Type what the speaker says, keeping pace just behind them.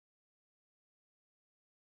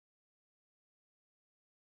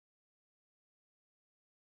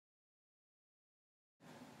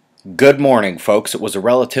Good morning, folks. It was a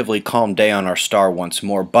relatively calm day on our star once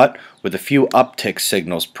more, but with a few uptick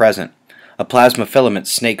signals present. A plasma filament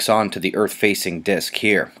snakes onto the Earth-facing disk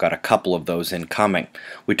here. Got a couple of those incoming.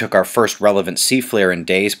 We took our first relevant C-flare in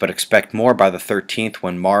days, but expect more by the 13th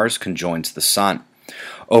when Mars conjoins the Sun.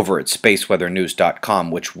 Over at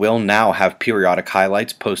SPACEWEATHERnews.com, which will now have periodic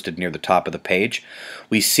highlights posted near the top of the page,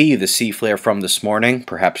 we see the C-flare from this morning,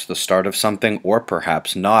 perhaps the start of something, or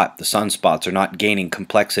perhaps not. The sunspots are not gaining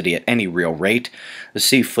complexity at any real rate. The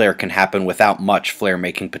C-flare can happen without much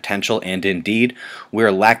flare-making potential, and indeed,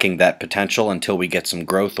 we're lacking that potential until we get some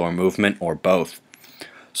growth or movement, or both.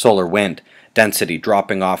 Solar wind. Density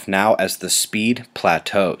dropping off now as the speed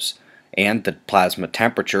plateaus, and the plasma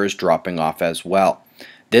temperature is dropping off as well.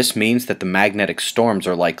 This means that the magnetic storms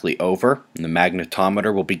are likely over, and the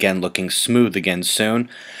magnetometer will begin looking smooth again soon,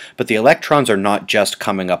 but the electrons are not just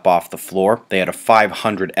coming up off the floor. They had a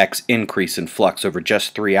 500x increase in flux over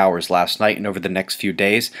just 3 hours last night, and over the next few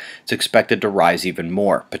days, it's expected to rise even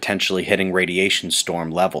more, potentially hitting radiation storm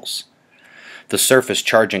levels. The surface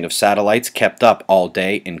charging of satellites kept up all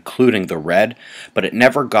day, including the red, but it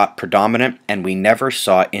never got predominant, and we never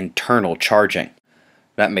saw internal charging.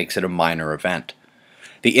 That makes it a minor event.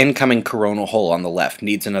 The incoming coronal hole on the left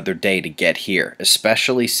needs another day to get here,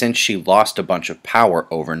 especially since she lost a bunch of power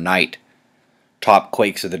overnight. Top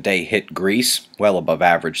quakes of the day hit Greece, well above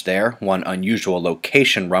average there, one unusual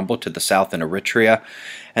location rumble to the south in Eritrea,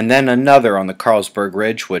 and then another on the Carlsberg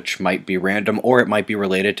Ridge, which might be random or it might be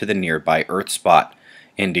related to the nearby Earth spot.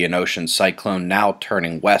 Indian Ocean cyclone now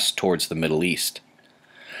turning west towards the Middle East.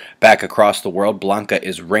 Back across the world, Blanca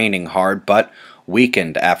is raining hard, but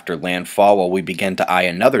weakened after landfall while we begin to eye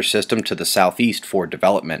another system to the southeast for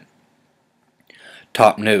development.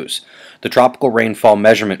 Top news. The Tropical Rainfall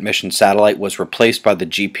Measurement Mission satellite was replaced by the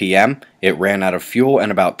GPM. It ran out of fuel,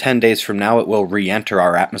 and about 10 days from now it will re-enter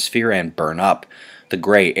our atmosphere and burn up. The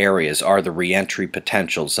gray areas are the re-entry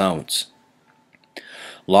potential zones.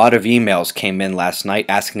 A lot of emails came in last night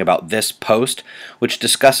asking about this post, which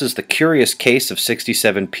discusses the curious case of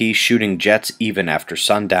 67P shooting jets even after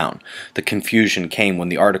sundown. The confusion came when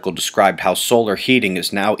the article described how solar heating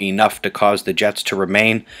is now enough to cause the jets to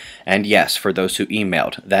remain, and yes, for those who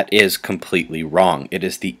emailed, that is completely wrong. It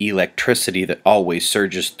is the electricity that always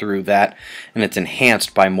surges through that, and it's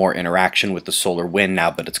enhanced by more interaction with the solar wind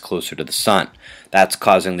now that it's closer to the sun. That's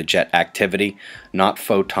causing the jet activity, not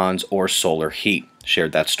photons or solar heat.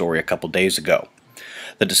 Shared that story a couple days ago.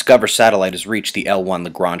 The Discover satellite has reached the L1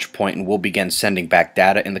 Lagrange point and will begin sending back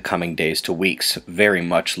data in the coming days to weeks. Very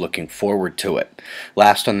much looking forward to it.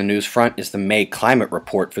 Last on the news front is the May climate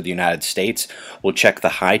report for the United States. We'll check the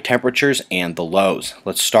high temperatures and the lows.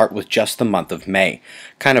 Let's start with just the month of May.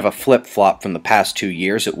 Kind of a flip-flop from the past 2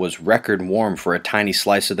 years. It was record warm for a tiny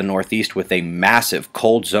slice of the Northeast with a massive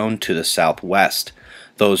cold zone to the southwest.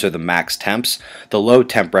 Those are the max temps. The low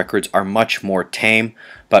temp records are much more tame,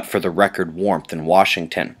 but for the record warmth in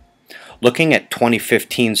Washington. Looking at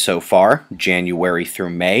 2015 so far, January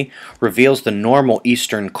through May, reveals the normal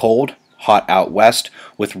eastern cold, hot out west,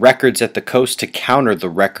 with records at the coast to counter the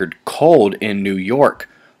record cold in New York.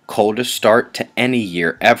 Coldest start to any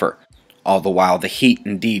year ever. All the while the heat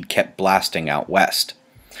indeed kept blasting out west.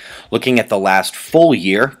 Looking at the last full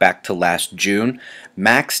year, back to last June,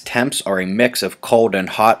 max temps are a mix of cold and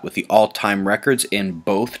hot with the all-time records in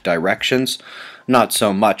both directions. Not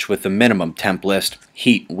so much with the minimum temp list,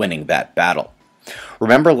 heat winning that battle.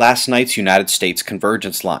 Remember last night's United States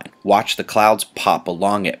convergence line. Watch the clouds pop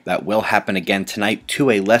along it. That will happen again tonight to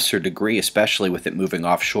a lesser degree, especially with it moving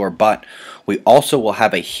offshore, but we also will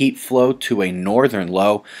have a heat flow to a northern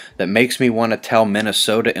low that makes me want to tell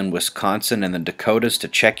Minnesota and Wisconsin and the Dakotas to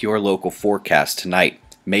check your local forecast tonight.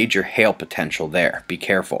 Major hail potential there. Be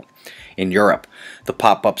careful. In Europe, the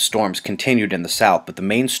pop-up storms continued in the south, but the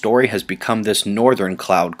main story has become this northern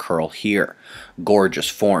cloud curl here. Gorgeous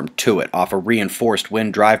form to it, off a reinforced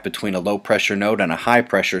wind drive between a low-pressure node and a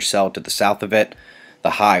high-pressure cell to the south of it.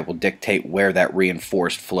 The high will dictate where that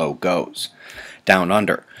reinforced flow goes. Down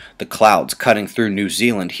under, the clouds cutting through New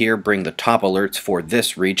Zealand here bring the top alerts for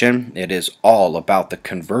this region. It is all about the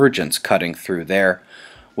convergence cutting through there,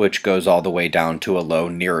 which goes all the way down to a low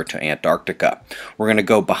nearer to Antarctica. We're going to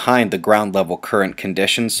go behind the ground level current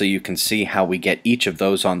conditions so you can see how we get each of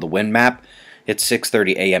those on the wind map. It's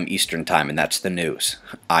 6:30 a.m. Eastern Time, and that's the news.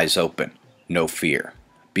 Eyes open. No fear.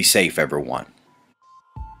 Be safe, everyone.